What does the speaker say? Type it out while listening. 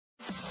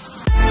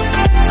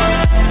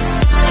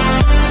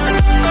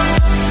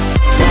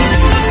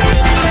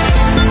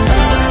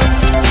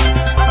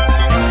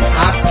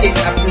आपके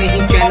अपने ही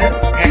channel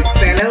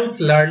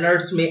excellence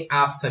learners में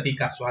आप सभी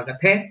का स्वागत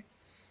है।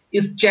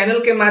 इस चैनल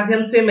के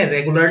माध्यम से मैं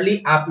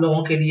रेगुलरली आप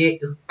लोगों के लिए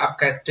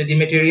आपका स्टडी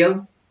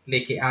मटेरियल्स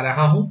लेके आ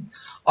रहा हूं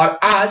और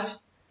आज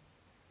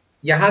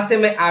यहां से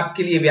मैं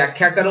आपके लिए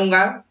व्याख्या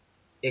करूंगा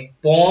एक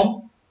पोम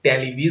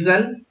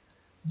टेलीविजन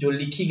जो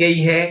लिखी गई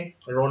है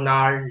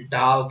रोनाल्ड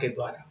डाल के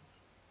द्वारा।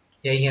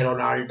 यही है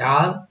रोनाल्ड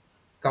डाल,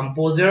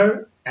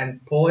 composer and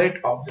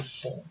poet of this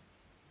pome.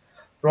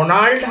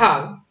 Ronald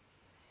डाल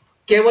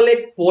केवल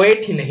एक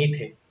पोएट ही नहीं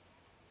थे,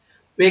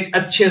 वे एक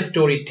अच्छे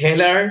स्टोरी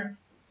टेलर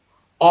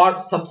और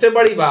सबसे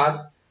बड़ी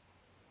बात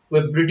वे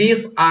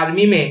ब्रिटिश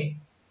आर्मी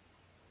में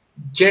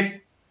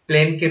जेट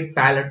प्लेन के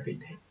पायलट भी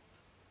थे।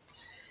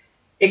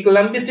 एक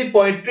लंबी सी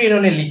पोएट्री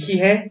इन्होंने लिखी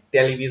है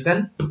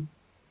टेलीविजन।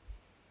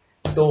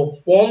 तो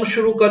पोम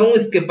शुरू करूं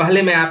इसके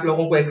पहले मैं आप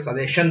लोगों को एक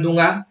सजेशन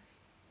दूंगा,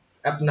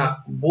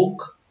 अपना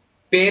बुक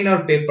पेन और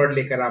पेपर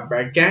लेकर आप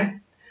बैठ जाएं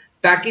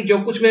ताकि जो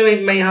कुछ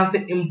मैं यहां से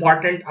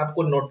इंपॉर्टेंट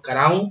आपको नोट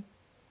कराऊं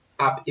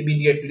आप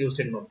इमीडिएटली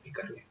उसे नोट भी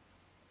कर लें।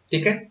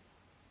 ठीक है,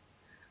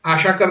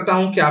 आशा करता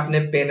हूं कि आपने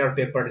पेन और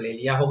पेपर ले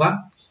लिया होगा।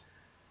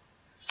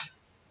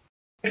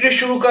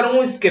 शुरू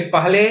करूं इसके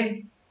पहले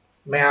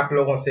मैं आप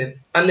लोगों से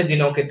अन्य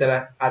दिनों की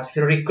तरह आज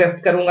फिर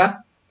रिक्वेस्ट करूंगा,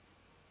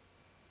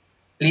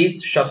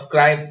 please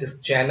subscribe this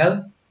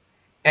channel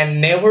and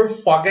never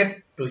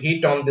forget to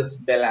hit on this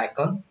bell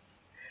icon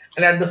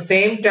and at the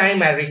same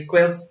time I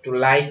request to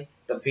like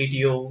the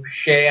video,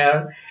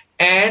 share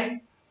and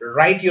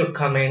right your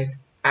comment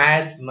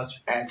as much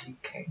as you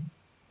can।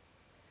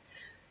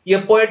 ये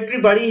poetry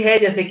बड़ी है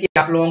जैसे कि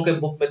आप लोगों के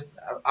book में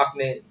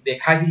आपने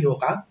देखा भी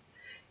होगा,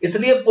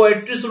 इसलिए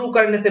पोएट्री शुरू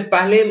करने से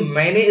पहले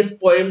मैंने इस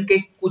पोएम के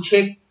कुछ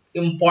एक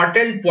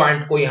इंपॉर्टेंट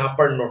पॉइंट को यहां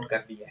पर नोट कर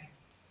दिया है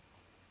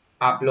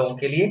आप लोगों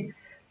के लिए,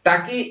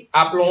 ताकि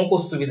आप लोगों को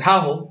सुविधा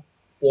हो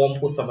पोएम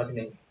को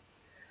समझने में।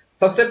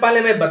 सबसे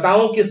पहले मैं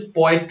बताऊं कि इस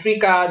पोएट्री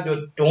का जो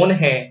टोन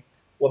है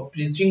वो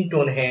प्रीचिंग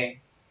टोन है,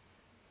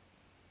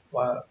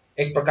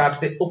 एक प्रकार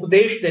से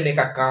उपदेश देने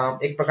का काम,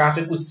 एक प्रकार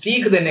से कुछ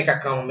सीख देने का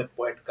काम हमें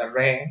पोएट कर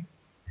रहे हैं।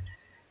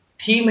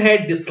 थीम है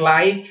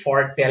डिसलाइक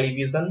फॉर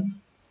टेलीविजन,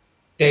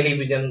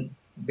 टेलीविजन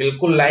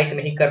बिल्कुल लाइक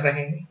नहीं कर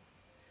रहे हैं।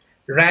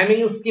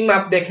 राइमिंग स्कीम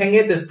आप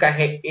देखेंगे तो इसका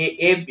है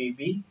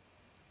AABB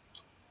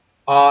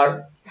और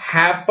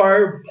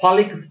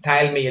हाइपरबोलिक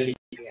स्टाइल में ये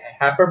लिखा गया है।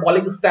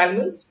 हाइपरबोलिक स्टाइल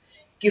मींस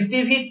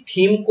किसी भी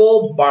थीम को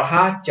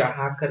बढ़ा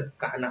चढ़ाकर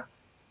कहना।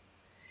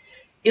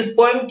 इस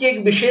पोएम की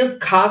एक विशेष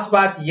खास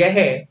बात यह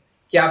है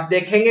कि आप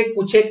देखेंगे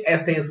कुछ एक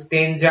ऐसे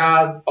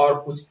स्टेंजाज और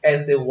कुछ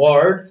ऐसे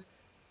वर्ड्स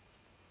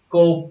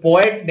को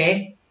पोएट ने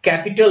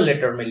कैपिटल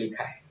लेटर में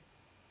लिखा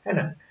है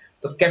ना,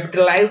 तो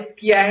कैपिटलाइज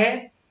किया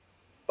है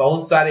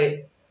बहुत सारे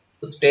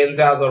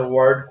स्टेंजाज और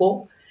वर्ड को।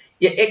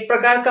 ये एक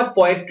प्रकार का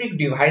पोएट्रिक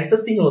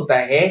डिवाइसेस ही होता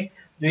है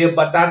जो ये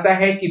बताता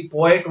है कि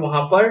पोएट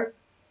वहां पर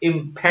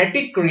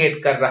एम्फेटिक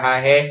क्रिएट कर रहा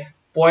है,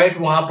 पोएट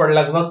वहां पर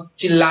लगभग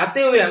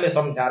चिल्लाते हुए हमें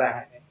समझा रहा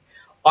है।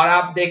 और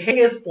आप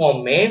देखेंगे इस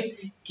पोएम में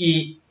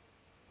कि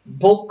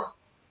बुक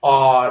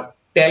और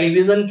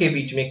टेलीविजन के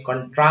बीच में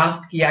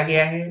कंट्रास्ट किया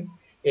गया है,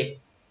 एक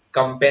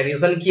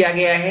कंपैरिजन किया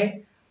गया है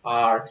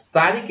और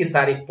सारी की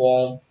सारी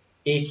पोएम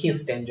एक ही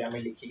स्टेंजा में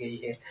लिखी गई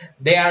है।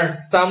 There are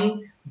some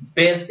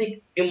basic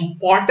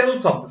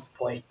importance of this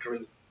poetry,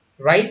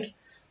 right?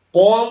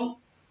 Poem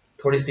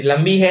थोड़ी सी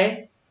लंबी है,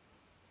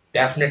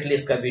 डेफिनेटली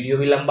इसका वीडियो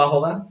भी लंबा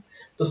होगा,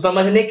 तो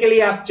समझने के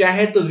लिए आप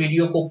चाहे तो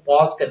वीडियो को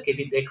पॉज करके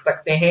भी देख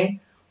सकते हैं।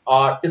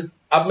 और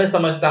अब मैं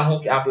समझता हूं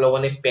कि आप लोगों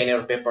ने पेन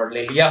और पेपर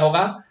ले लिया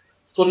होगा।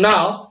 So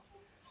now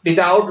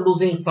without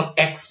losing some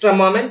extra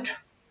moment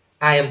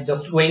I am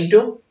just going to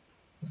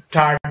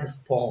start this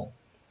poem.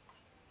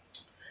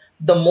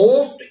 The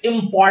most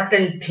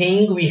important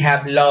thing we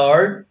have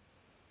learned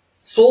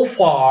so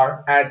far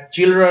as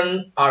children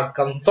are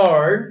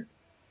concerned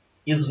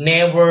is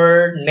never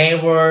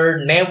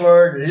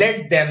let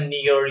them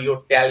near your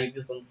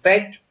television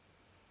set,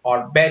 or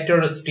better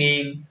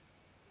still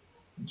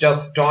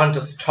just don't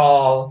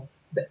install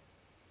the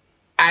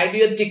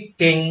idiotic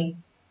thing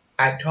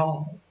at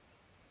all।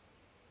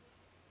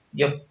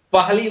 ये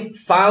पहली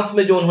सांस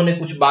में जो उन्होंने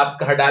कुछ बात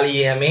कह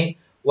डाली है हमें,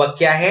 वह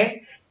क्या है?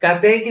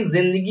 कहते हैं कि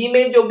जिंदगी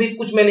में जो भी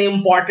कुछ मैंने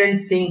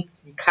इंपॉर्टेंट थिंग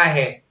सीखा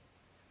है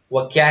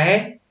वह क्या है,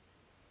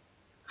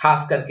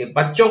 खास करके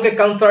बच्चों के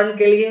कंसर्न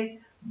के लिए,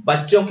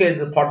 बच्चों के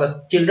for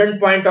the children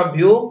point of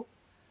view,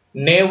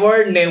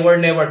 never never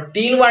never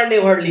 3 bar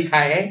never लिखा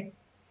है,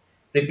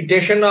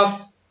 रिपीटेशन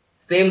ऑफ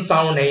सेम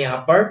साउंड है यहां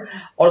पर,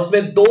 और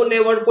उसमें 2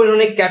 नेवर को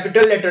इन्होंने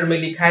कैपिटल लेटर में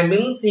लिखा है।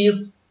 Means he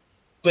is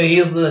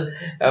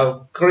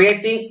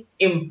creating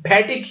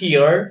emphatic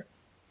here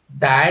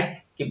that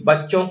कि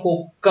बच्चों को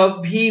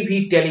कभी भी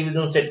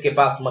टेलीविजन सेट के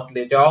पास मत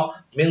ले जाओ,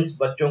 मींस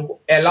बच्चों को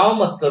अलाउ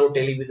मत करो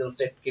टेलीविजन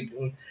सेट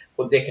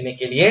को देखने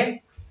के लिए,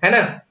 है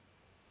ना।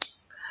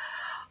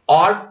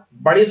 और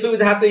बड़ी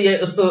सुविधा तो ये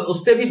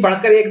उससे भी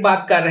बढ़कर एक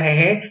बात कर रहे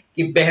हैं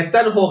कि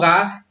बेहतर होगा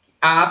कि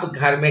आप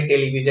घर में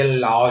टेलीविजन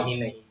लाओ ही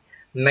नहीं।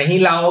 नहीं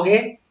लाओगे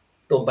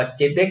तो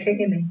बच्चे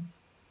देखेंगे नहीं।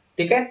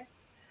 ठीक है,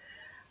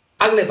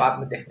 अगले बात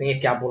में देखते हैं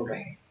क्या बोल रहे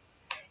हैं।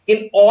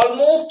 In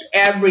almost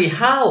every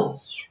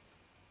house,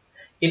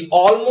 in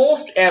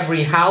almost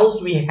every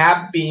house we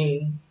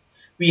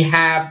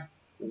have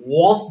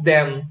watched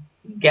them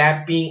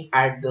gapping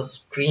at the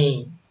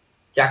stream.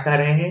 क्या कह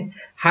रहे हैं,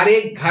 हर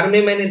एक घर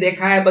में मैंने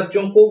देखा है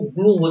बच्चों को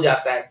ग्लू हो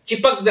जाता है,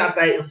 चिपक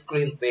जाता है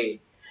स्क्रीन से।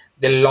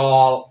 They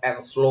loll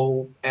and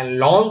slope and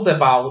launch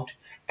about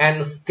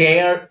and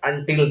stare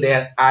until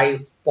their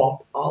eyes pop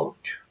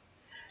out.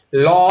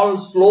 Loll,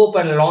 slope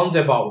and launch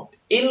about,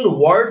 in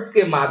words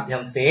के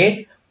माध्यम से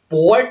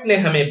पोएट ने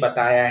हमें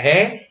बताया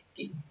है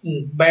कि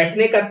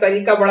बैठने का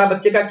तरीका बड़ा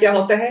बच्चे का क्या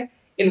होता है।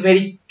 In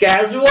very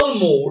casual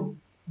mode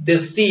they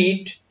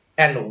seat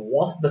and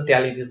watch the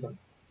television,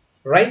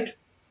 right.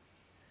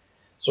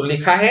 सो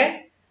लिखा है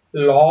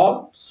loll,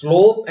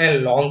 slope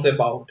and launch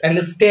about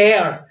and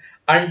stare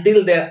until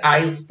their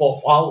eyes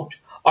pop out,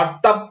 और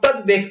तब तक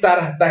देखता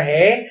रहता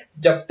है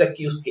जब तक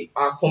कि उसकी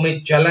आंखों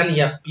में जलन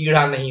या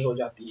पीड़ा नहीं हो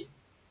जाती है।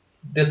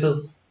 दिस इज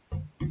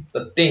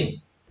द थिंग,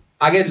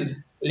 आगे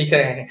लिख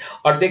रहे हैं।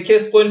 और देखिए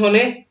इसको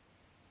इन्होंने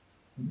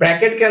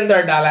ब्रैकेट के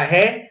अंदर डाला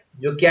है,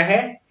 जो क्या है,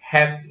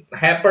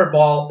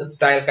 हाइपरबॉल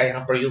स्टाइल का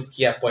यहां पर यूज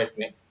किया पोएट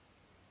ने।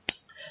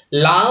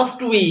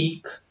 Last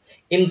week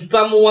in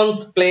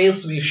someone's place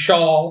we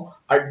saw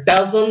a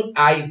dozen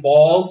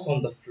eyeballs on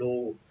the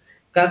floor।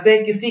 कहते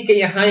हैं किसी के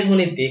यहां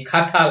इन्होंने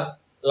देखा था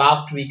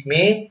लास्ट वीक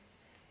में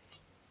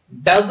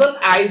dozen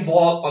eye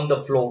ball on the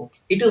floor.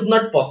 It is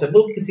not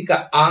possible किसी का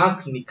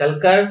आंख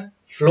निकलकर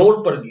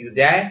फ्लोर पर गिर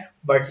जाए,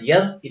 but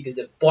yes it is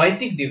a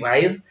poetic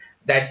device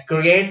that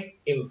creates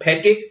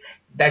emphatic,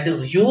 that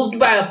is used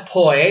by a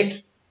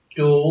poet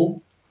to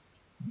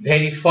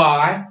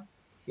verify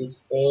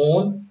his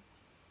own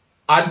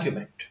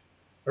argument,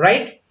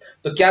 right.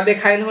 तो क्या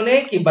देखा इन्होंने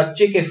कि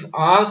बच्चे के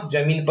आंख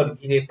जमीन पर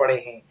गिरे पड़े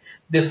हैं।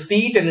 दे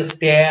seat and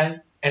stair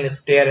and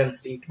stair and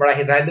seat, बड़ा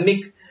ही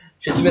राइथमिक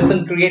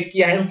सिचुएशन क्रिएट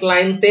किया है इस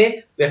लाइन से।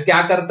 वह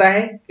क्या करता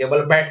है,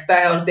 केवल बैठता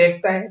है और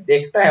देखता है,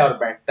 देखता है और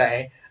बैठता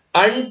है,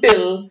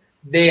 until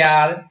they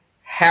are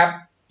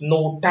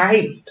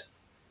hypnotized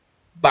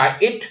by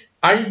it,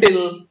 until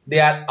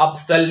they are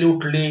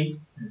absolutely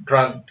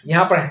drunk।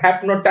 यहां पर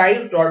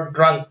hypnotized और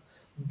drunk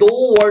दो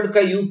वर्ड का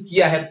यूज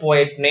किया है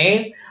पोएट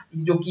ने,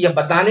 जो कि यह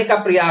बताने का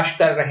प्रयास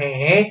कर रहे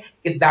हैं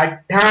कि दैट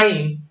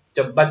टाइम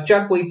जब बच्चा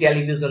कोई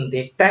टेलीविजन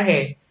देखता है,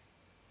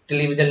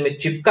 टेलीविजन में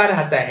चिपका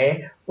रहता है,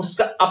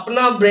 उसका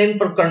अपना ब्रेन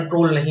पर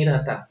कंट्रोल नहीं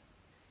रहता।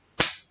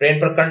 ब्रेन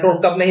पर कंट्रोल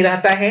कब नहीं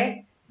रहता है,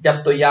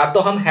 जब तो या तो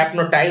हम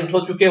हिप्नोटाइज्ड हो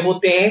चुके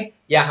होते हैं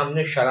या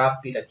हमने शराब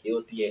पी रखी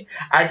होती है।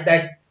 At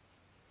that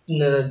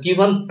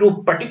given to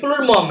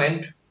particular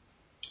moment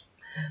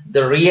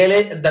the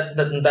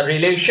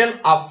relation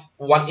of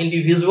one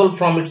individual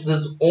from its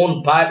own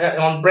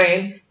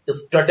brain is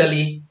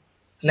totally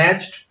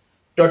snatched,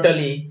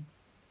 totally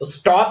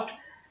stopped,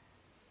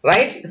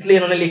 right। इसलिए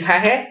इन्होंने लिखा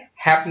है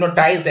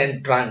hypnotized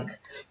and drunk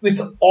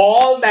with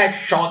all that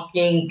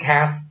shocking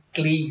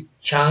ghastly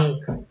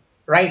junk,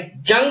 right।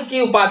 junk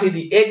की उपाधि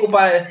दी, एक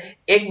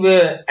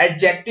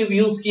adjective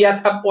use किया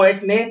था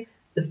poet ने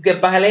इसके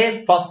पहले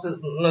फर्स्ट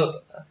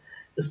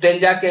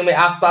स्टेंजा के में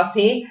आसपास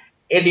ही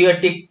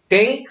idiotic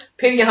thing,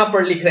 फिर यहां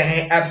पर लिख रहे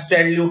हैं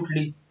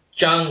absolutely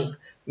junk,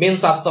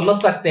 मीन्स आप समझ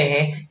सकते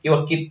हैं कि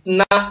वह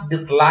कितना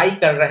डिसलाइक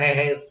कर रहे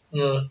हैं इस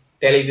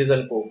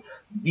टेलीविजन को।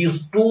 These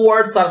two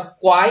words are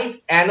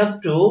quite enough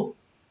to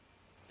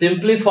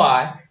simplify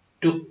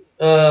to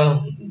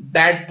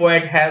that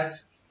poet has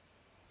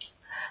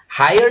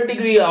higher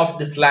degree of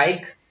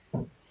dislike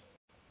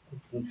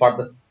for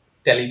the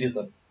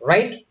television,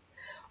 right।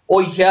 Oh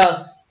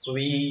yes,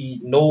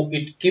 we know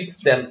it keeps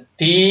them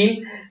still.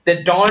 They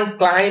don't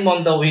climb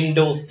on the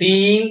window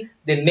sill.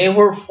 They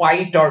never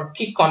fight or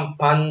kick on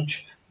punch.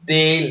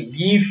 They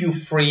leave you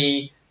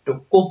free to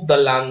cook the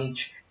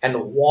lunch and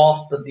wash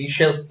the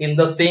dishes in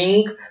the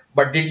sink.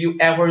 But did you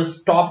ever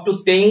stop to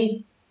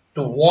think,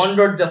 to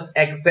wonder just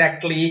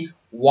exactly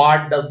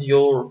what does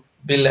your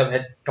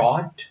beloved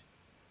taught?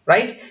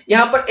 Right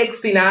यहां पर एक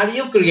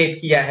scenario create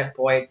किया है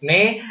poet ने,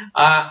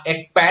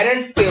 एक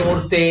parents के ओर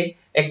से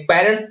एक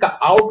पेरेंट्स का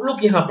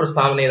आउटलुक यहां पर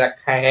सामने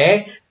रखा है।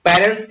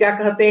 पेरेंट्स क्या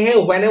कहते हैं,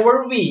 whenever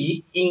we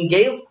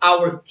engage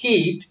our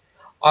kid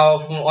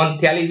on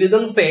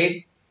television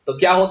set, तो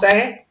क्या होता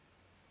है,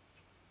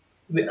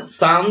 वे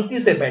शांति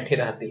से बैठे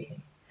रहते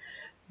हैं।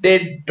 They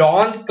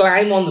don't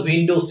climb on the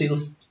window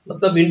sills,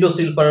 मतलब विंडो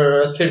सिल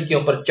पर,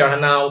 खिड़कियों पर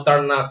चढ़ना,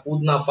 उतरना,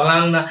 कूदना,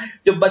 फलांगना,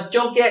 जो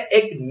बच्चों के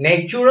एक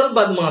नेचुरल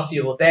बदमाशी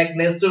होता है, एक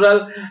नेचुरल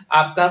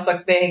आप कह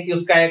सकते हैं कि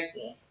उसका एक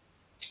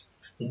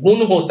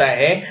गुण होता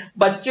है,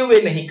 बच्चे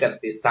वे नहीं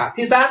करते। साथ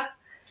ही साथ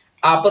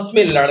आपस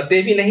में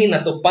लड़ते भी नहीं, ना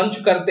तो पंच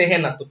करते हैं,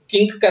 ना तो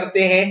किंक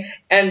करते हैं।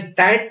 And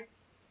that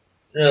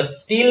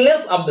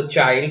stillness of the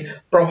child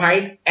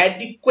provide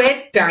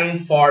adequate time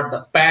for the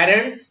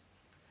parents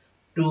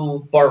to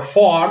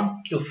perform,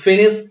 to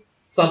finish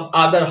some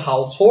other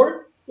household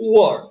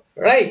work,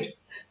 right।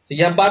 तो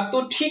यह बात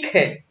तो ठीक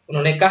है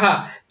उन्होंने कहा,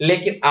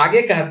 लेकिन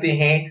आगे कहते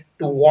हैं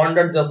to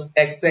wonder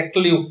just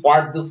exactly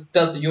what this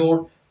does your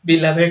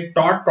beloved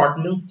taught. Taught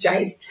means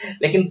child.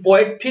 लेकिन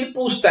पोएट फिर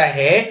पूछता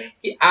है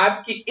कि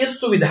आपकी इस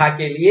सुविधा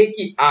के लिए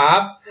कि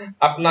आप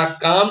अपना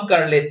काम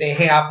कर लेते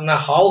हैं, अपना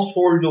हाउस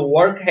होल्ड जो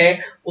वर्क है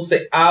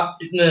उसे आप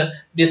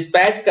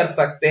डिस्पैच कर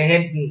सकते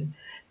हैं,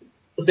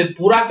 उसे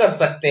पूरा कर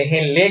सकते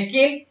हैं,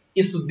 लेकिन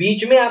इस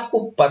बीच में आपको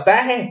पता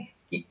है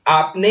कि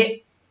आपने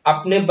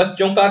अपने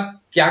बच्चों का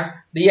क्या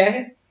दिया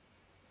है,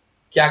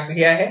 क्या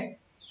किया है।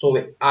 सो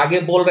वे आगे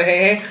बोल रहे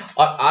हैं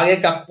और आगे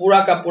का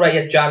पूरा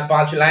ये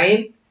 4-5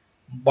 लाइन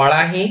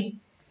बड़ा ही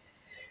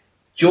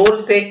जोर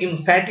से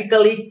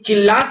इंफेटिकली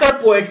चिल्लाकर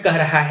पोएट कह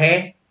रहा है।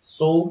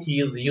 सो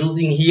he is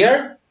using here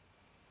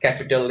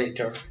capital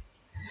letter.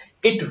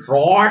 It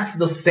rots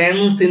the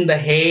sense in the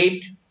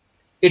head,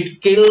 it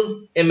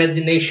kills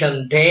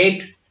imagination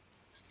dead,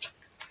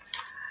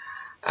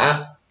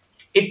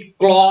 it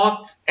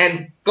clogs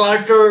and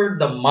clutters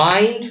the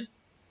mind,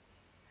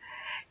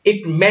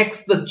 it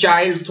makes the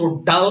child so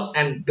dull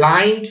and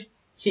blind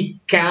he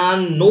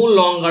can no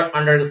longer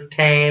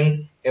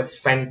understand a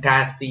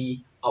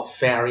fantasy of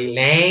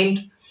fairyland.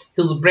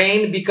 His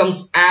brain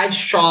becomes as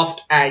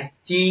soft as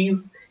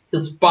cheese,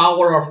 his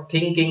power of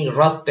thinking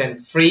rust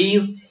and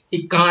freeze,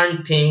 he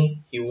can't think,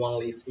 he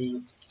only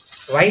sees.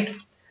 Right?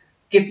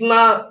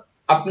 कितना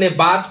अपने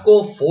बात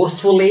को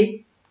forcefully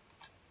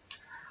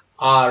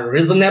और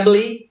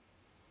reasonably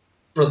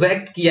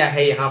project किया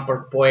है यहाँ पर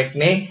poet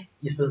ने।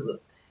 इस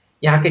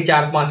यहाँ के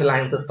 4-5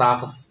 लाइन से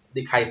साफ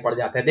दिखाई पड़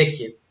जाता है।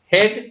 देखिए,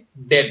 हेड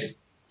डेड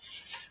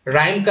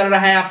राइम कर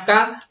रहा है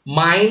आपका,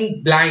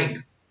 माइंड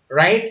ब्लाइंड,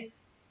 राइट,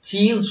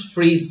 चीज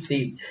फ्री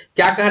चीज।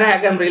 क्या कह रहा है,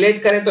 अगर हम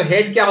रिलेट करें तो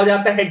हेड क्या हो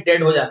जाता है,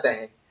 डेड हो जाता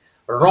है,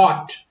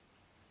 रॉट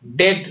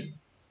डेड,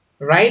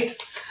 राइट,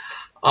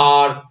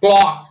 और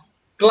क्लॉक्स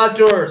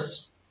क्लटर्स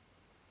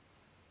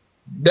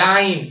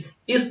ब्लाइंड,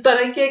 इस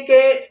तरीके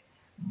के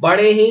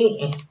बड़े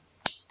ही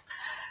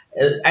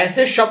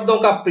ऐसे शब्दों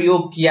का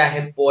प्रयोग किया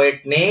है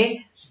पोएट ने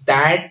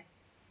that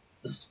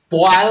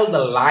spoil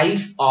the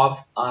life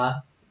of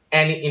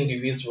any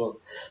individual.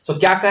 सो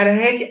क्या कह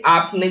रहे हैं कि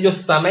आपने जो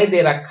समय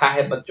दे रखा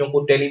है बच्चों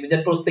को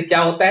टेलीविजन पर, उससे क्या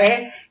होता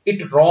है,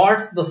 it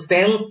rots the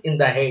sense in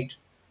the head,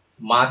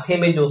 माथे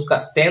में जो उसका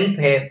सेंस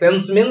है,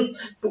 sense means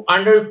to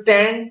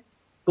understand,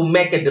 to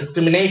make a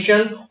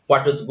discrimination,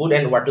 what is good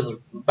and what is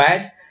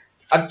bad,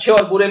 अच्छे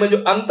और बुरे में जो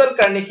अंतर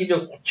करने की जो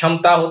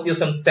क्षमता होती है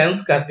उसे हम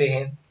सेंस कहते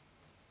हैं,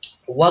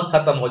 वह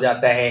खत्म हो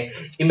जाता है,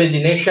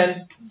 इमेजिनेशन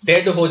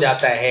डेड हो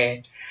जाता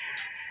है।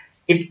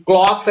 It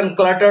clocks and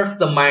clutters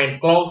the mind,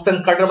 clocks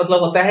and clutter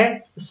मतलब होता है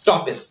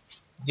स्टॉपेज,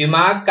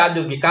 दिमाग का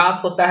जो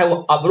विकास होता है वो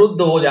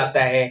अवरुद्ध हो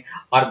जाता है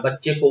और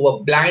बच्चे को वो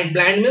ब्लाइंड,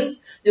 ब्लाइंड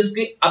मीन्स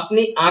जिसकी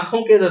अपनी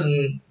आंखों के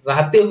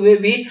रहते हुए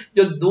भी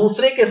जो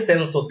दूसरे के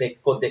सेंस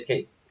को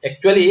देखे।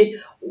 Actually,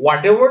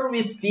 whatever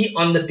we see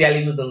on the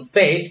television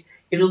set,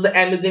 it is the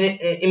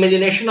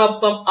imagination of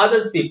some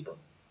other people,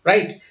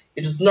 right?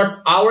 It is not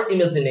our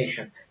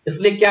imagination.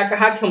 इसलिए क्या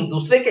कहा कि हम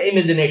दूसरे के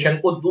इमेजिनेशन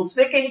को,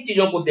 दूसरे के ही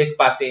चीजों को देख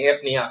पाते हैं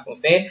अपनी आंखों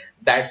से।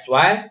 That's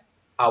why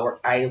our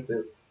eyes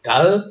is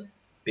dull,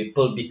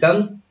 people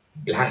become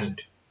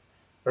blind,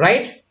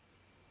 right?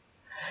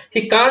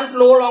 He can't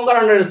no longer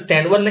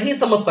understand, वह नहीं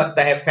समझ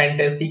सकता है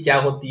फैंटेसी क्या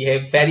होती है,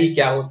 फेरी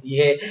क्या होती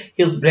है।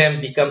 His brain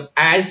become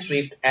as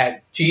swift as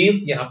cheese,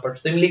 यहाँ पर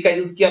सिमिली का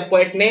यूज किया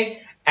पोएट ने,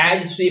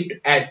 as swift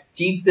as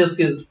cheese से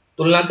उसकी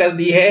तुलना कर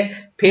दी है।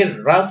 फिर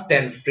रस्ट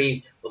एंड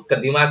फ्रीज, उसका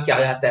दिमाग क्या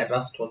हो जाता है,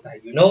 रस्ट होता है।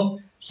 यू नो,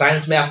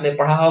 साइंस में आपने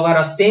पढ़ा होगा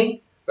रस्टिंग।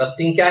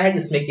 रस्टिंग क्या है,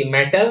 जिसमें कि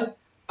मेटल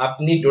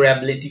अपनी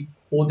ड्यूरेबिलिटी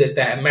खो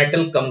देता है,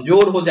 मेटल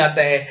कमजोर हो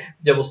जाता है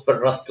जब उस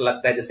पर रस्ट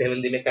लगता है, जैसे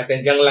हिंदी में कहते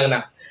हैं जंग लगना।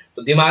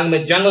 तो दिमाग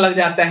में जंग लग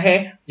जाता है,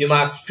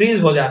 दिमाग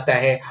फ्रीज हो जाता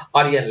है।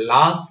 और ये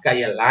लास्ट का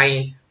ये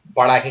लाइन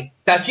बड़ा ही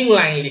टचिंग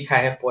लाइन लिखा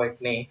है पोएट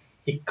ने,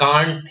 he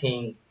can't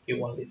think, he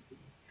only सी।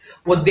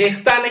 वो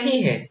देखता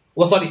नहीं है,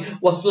 वो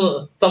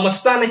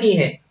समझता नहीं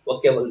है, वो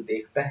केवल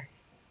देखता है।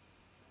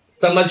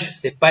 समझ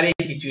से परे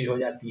की चीज हो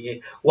जाती है।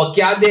 वह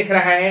क्या देख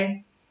रहा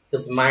है,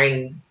 his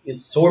mind is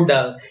so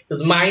dull,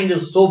 his mind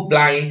is so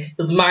blind,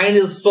 his mind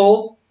is so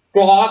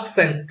clogs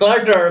and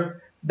clutters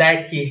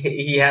that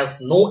he has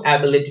no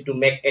ability to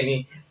make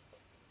any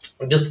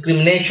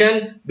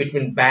discrimination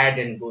between bad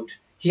and good.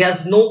 He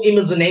has no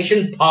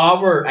imagination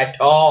power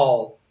at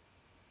all.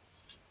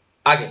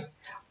 Again,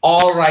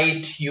 all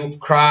right, you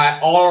cry,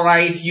 all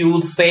right,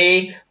 you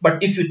say,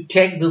 but if you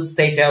take this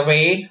set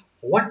away,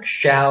 what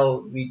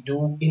shall we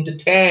do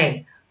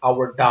entertain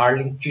our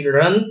darling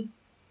children?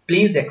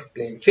 Please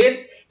explain. फिर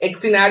एक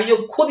scenario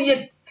खुद ये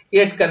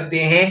create करते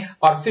हैं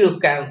और फिर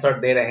उसका answer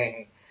दे रहे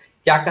हैं।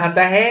 क्या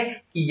कहता है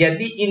कि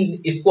यदि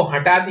इसको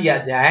हटा दिया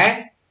जाए,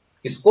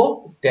 इसको,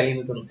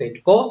 टेलीविजन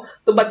सेट को,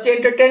 तो बच्चे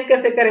एंटरटेन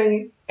कैसे करेंगे,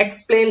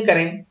 एक्सप्लेन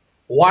करें।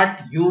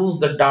 What use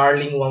the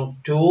darling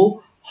once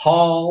to,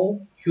 how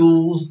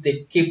use they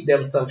keep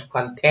themselves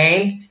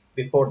content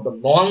before the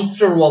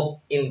monster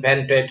was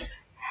invented,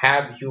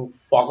 have you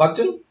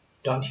forgotten,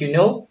 don't you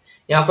know.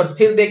 यहां पर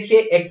फिर देखिए,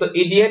 एक तो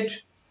इडियट,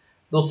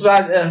 दूसरा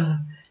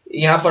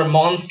यहाँ पर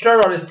मॉन्स्टर,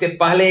 और इसके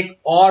पहले एक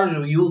और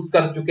यूज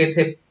कर चुके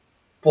थे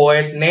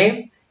पोएट ने,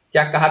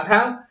 क्या कहा था?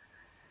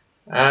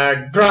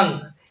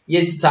 ड्रंक।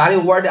 ये सारे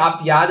वर्ड आप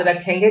याद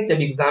रखेंगे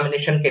जब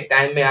एग्जामिनेशन के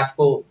टाइम में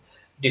आपको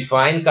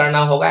डिफाइन करना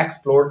होगा,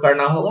 एक्सप्लोर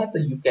करना होगा, तो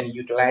you can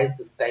utilise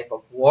this type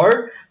of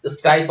word,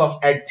 this type of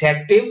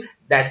adjective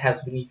that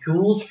has been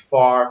used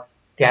for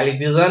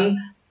television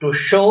to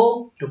show,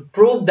 to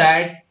prove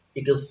that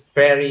it is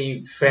very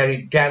very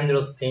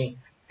dangerous thing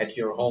at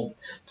your home.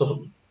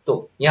 तो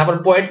यहाँ पर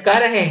poet कह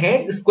रहे हैं,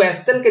 इस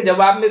question के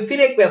जवाब में फिर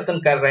एक क्वेश्चन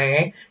कर रहे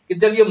हैं कि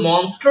जब ये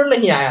मॉन्स्टर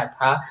नहीं आया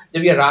था,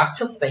 जब ये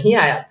राक्षस नहीं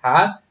आया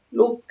था,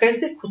 लोग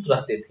कैसे खुश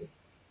रहते थे?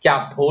 क्या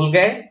आप भूल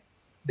गए?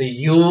 They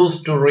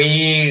used to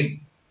read,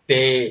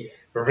 they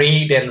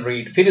read and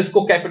read। फिर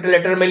इसको कैपिटल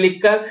लेटर में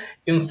लिखकर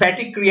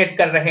इम्फेटिक क्रिएट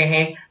कर रहे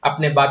हैं,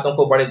 अपने बातों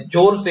को बड़े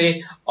जोर से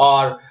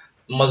और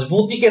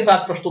मजबूती के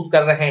साथ प्रस्तुत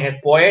कर रहे हैं।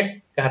 पोएट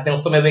कहते हैं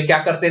उस समय वे क्या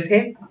करते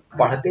थे?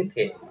 पढ़ते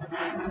थे,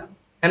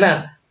 है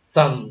ना?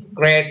 Some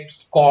great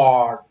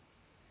score,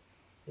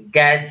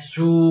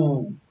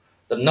 Gatsu,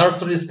 the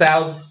nursery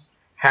shelves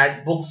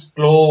had books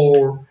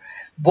glued,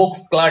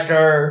 books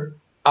cluttered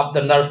up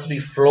the nursery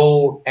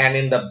floor, and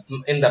in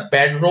the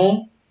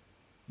bedroom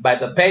by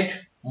the bed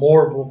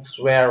more books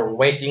were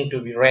waiting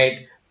to be read.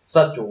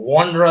 Such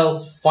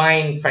wondrous,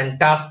 fine,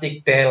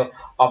 fantastic tale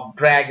of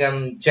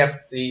dragon,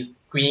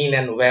 gypsies, queen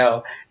and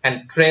well,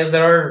 and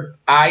treasured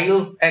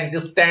isles and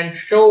distant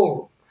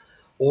shore,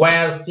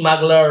 where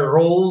smuggler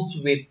rose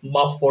with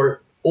muffled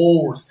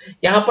oars।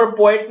 यहाँ पर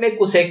poet ने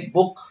कुछ एक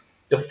book,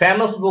 जो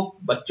famous book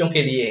बच्चों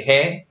के लिए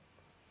है,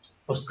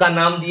 उसका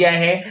नाम दिया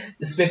है।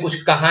 इसमें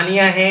कुछ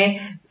कहानियां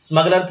हैं,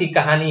 स्मगलर की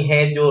कहानी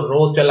है जो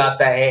रोज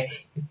चलाता है।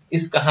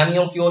 इस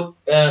कहानियों की ओर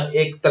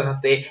एक तरह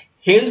से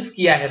हिंट्स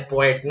किया है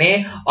पोएट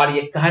ने, और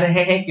ये कह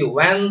रहे हैं कि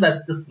when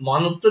this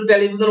monster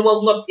television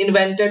was not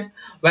invented,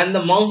 when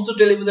the monster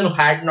television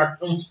had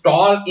not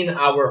installed in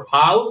our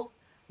house,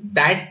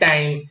 that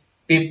time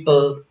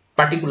people,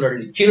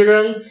 particularly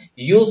children,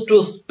 used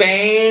to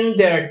spend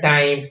their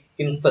time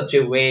in such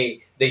a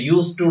way. They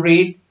used to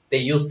read, they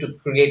used to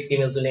create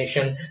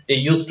imagination, they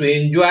used to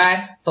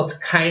enjoy such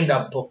kind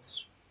of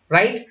books,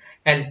 right?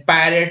 And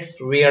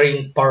parrots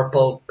wearing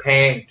purple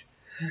paint।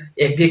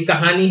 एक भी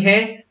कहानी है,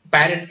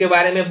 parrot के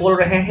बारे में बोल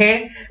रहे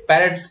हैं,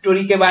 पैरेट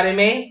स्टोरी के बारे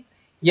में।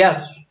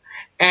 Yes,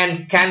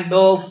 and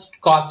candles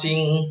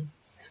crossing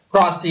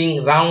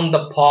round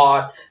the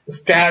pot,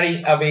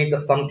 staring away the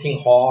something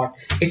hot.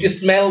 It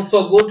smells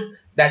so good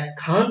that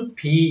can't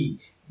be.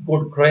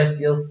 Good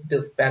gracious, it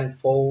is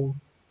painful,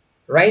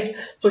 right?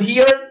 So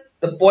here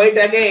the poet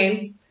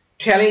again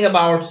telling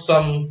about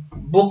some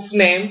books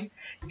name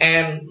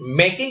and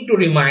making to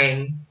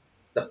remind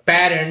the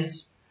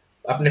parents,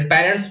 अपने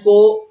parents को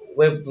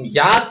वे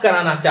याद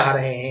कराना चाह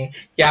रहे हैं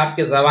कि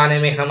आपके जमाने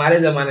में, हमारे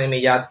जमाने में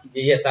याद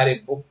कीजिए ये सारे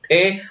बुक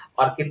थे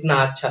और कितना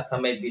अच्छा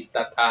समय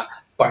बीतता था,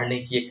 पढ़ने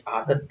की एक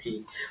आदत थी।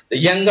 The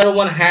younger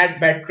one had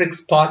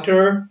Beatrix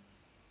Potter,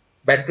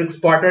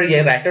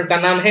 ये राइटर का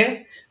नाम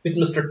है, with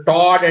Mr.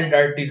 Todd and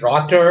Dirty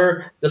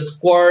Rotter, the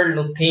squirrel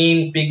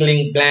Lutine,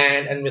 Pigling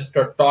Bland, and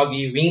Mr.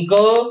 Toggy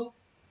Winkle,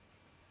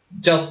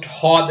 just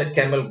how the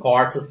camel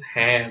got his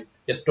hand।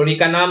 ये स्टोरी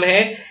का नाम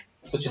है,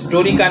 कुछ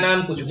स्टोरी का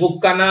नाम, कुछ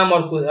बुक का नाम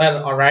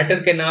और राइटर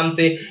के नाम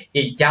से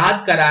ये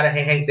याद करा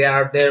रहे हैं। there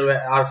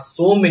are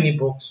so many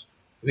books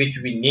which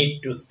we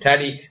need to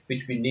study,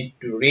 which we need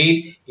to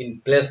read in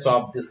place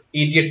of this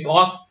idiot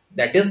box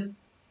that is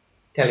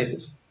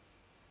television।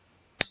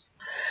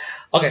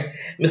 Okay,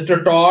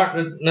 Mr.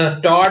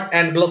 Todd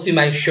and Blossom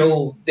I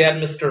show, there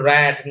Mr.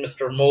 Rat and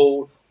Mr.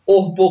 Mole।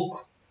 Oh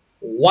book,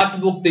 what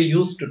book they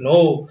used to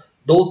know,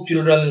 those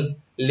children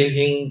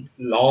living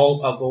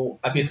long ago।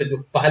 अभी से जो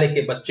पहले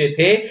के बच्चे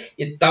थे,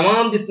 ये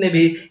तमाम जितने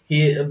भी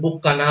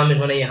बुक का नाम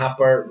इन्होंने यहाँ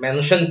पर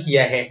मेंशन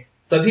किया है,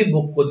 सभी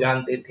बुक को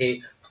जानते थे,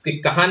 उसकी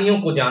कहानियों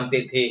को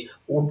जानते थे,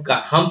 ऊंट का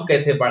हम्प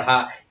कैसे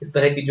बढ़ा, इस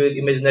तरह की जो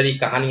इमेजिनरी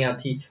कहानियां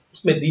थी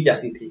उसमें दी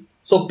जाती थी।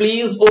 So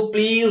please, O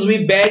please, we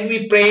bag, we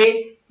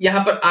pray.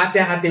 यहाँ पर आते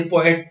आते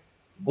पोएट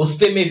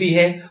गुस्से में भी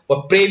है, वह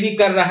प्रे भी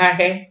कर रहा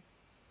है,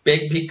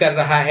 बेग भी कर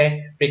रहा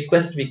है,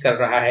 रिक्वेस्ट भी कर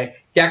रहा है।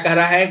 क्या कह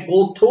रहा है?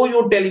 गो throw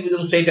your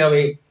television set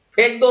away,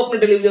 फेंक दो अपने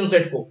टेलीविजन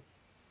सेट को।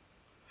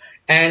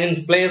 And in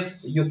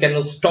place you can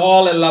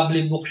install a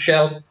lovely book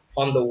shelf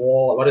on the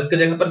wall, और इसके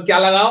जगह पर क्या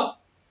लगाओ?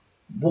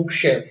 बुक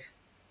शेल्फ,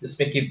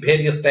 जिसमें कि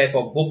वेरियस टाइप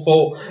ऑफ बुक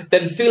हो।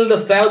 Then fill the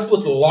shelf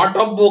with lot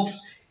of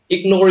books,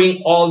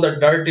 ignoring all the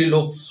dirty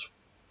looks,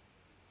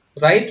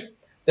 right?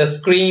 They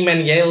scream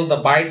and yell, the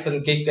bites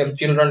and kick, and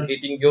children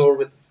eating your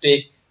with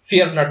stick.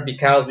 Fear not,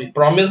 because we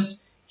promise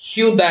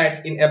you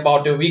that in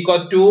about a week or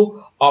two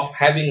of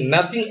having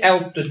nothing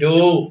else to do,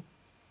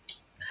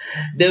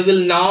 they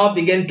will now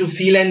begin to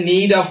feel a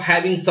need of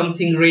having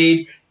something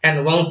read, and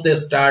once they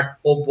start,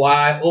 oh boy,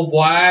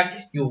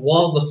 you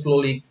watch the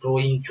slowly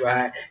growing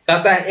joy।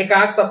 कहता है एक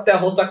आध सप्ताह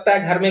हो सकता है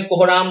घर में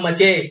कोहराम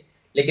मचे,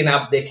 लेकिन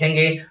आप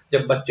देखेंगे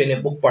जब बच्चे ने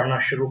बुक पढ़ना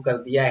शुरू कर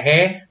दिया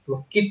है तो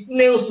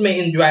कितने उसमें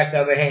एंजॉय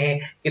कर रहे हैं,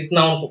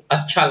 कितना उनको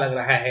अच्छा लग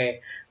रहा है।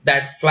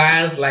 That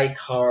flies like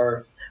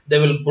hearts, they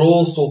will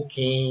grow so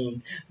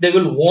keen, they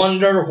will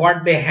wonder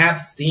what they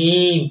have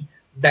seen,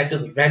 that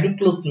is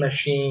ridiculous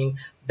machine,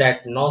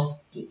 that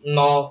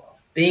no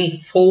staying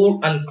full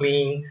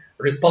unclean,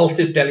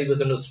 repulsive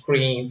television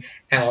screen,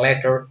 and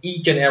later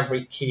each and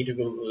every kid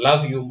will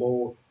love you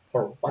more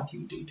for what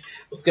you did.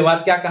 उसके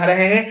बाद क्या कह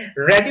रहे हैं?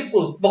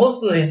 Ridicule,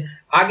 बहुत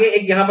आगे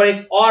एक यहाँ पर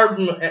एक और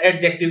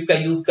adjective का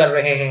use कर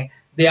रहे हैं.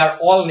 They are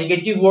all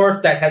negative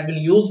words that have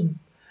been used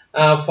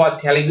for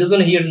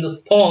television here in this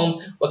poem.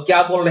 वो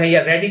क्या बोल रहे हैं?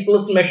 ये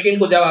ridiculous machine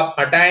को जब आप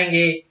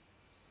हटाएंगे,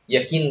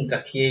 यकीन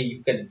रखिए,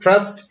 you can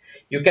trust,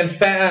 you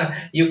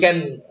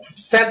can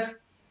set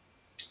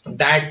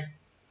that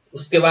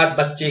उसके बाद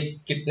बच्चे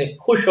कितने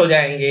खुश हो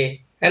जाएंगे,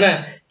 है ना,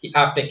 कि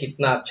आपने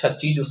कितना अच्छा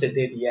चीज उसे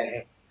दे दिया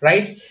है,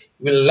 right?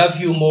 Will love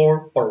you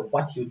more for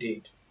what you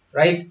did,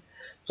 right?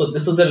 So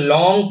this is a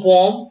long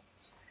poem.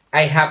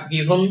 I have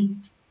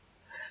given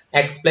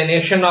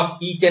explanation of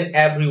each and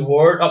every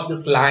word of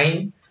this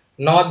line.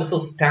 Now this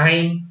is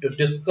time to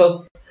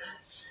discuss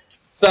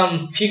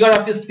some figure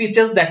of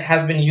speeches that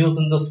has been used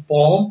in this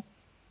poem.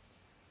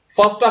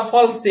 First of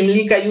all,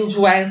 simile का use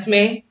हुआ है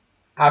इसमें.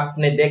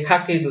 आपने देखा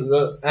कि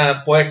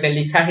poet ने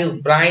लिखा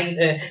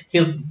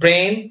his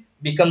brain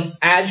becomes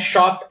as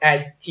sharp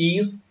as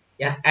cheese.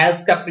 यहाँ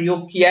as का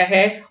प्रयोग किया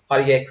है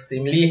और यह एक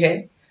simile है.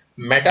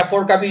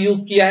 Metaphor का भी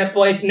यूज किया है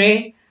पोएट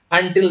ने.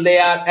 Until they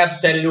are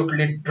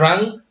absolutely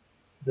drunk.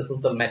 This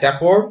is the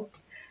metaphor.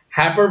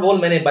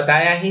 Hyperbole मैंने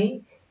बताया ही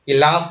कि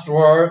last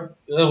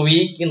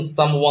week in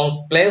someone's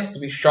place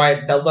we saw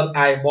a dozen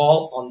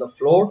eyeball on the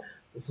floor.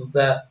 This is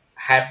the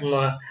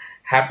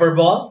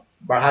hyperbole.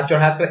 बढ़ा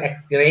चढ़ाकर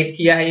एक्सक्रेट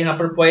किया है यहाँ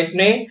पर पोएट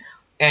ने.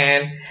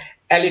 एंड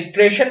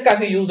एलिट्रेशन का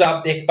भी यूज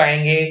आप देख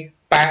पाएंगे.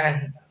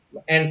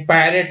 And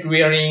parrot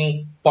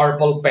wearing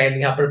purple pant,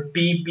 यहाँ पर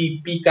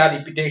पी का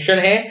रिपीटेशन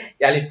है,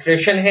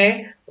 एलिट्रेशन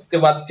है. उसके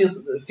बाद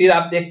फिर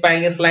आप देख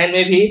पाएंगे इस लाइन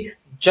में भी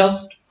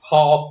just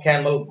how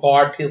camel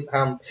got his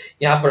hump.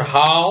 यहाँ पर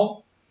हाउ,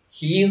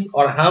 हीज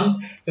और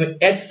हम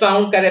एच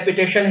साउंड का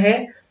रेपिटेशन है.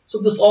 So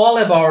this is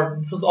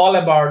all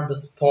about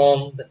this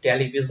poem, the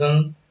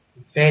television.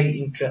 Very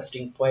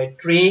interesting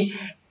poetry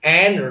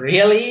and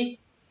really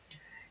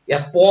यह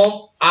पोम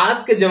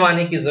आज के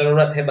जमाने की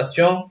जरूरत है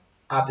बच्चों.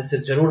 आप इसे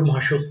जरूर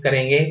महसूस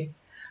करेंगे.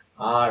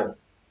 और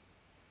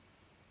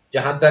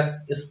जहां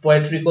तक इस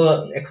पोएट्री को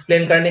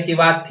एक्सप्लेन करने की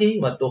बात थी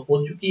वह तो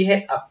हो चुकी है.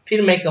 अब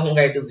फिर मैं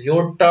कहूंगा it is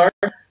your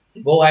turn.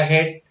 Go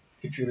ahead.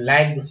 If you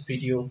like this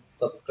video,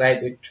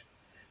 subscribe it,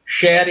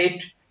 share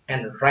it,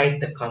 and write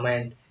the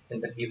comment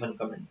in the given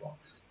comment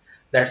box.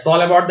 That's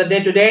all about the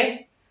day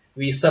today.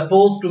 We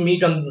supposed to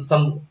meet on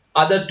some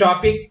other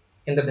topic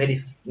in the very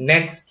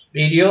next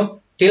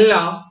video. Till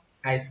now,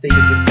 I say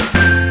you goodbye.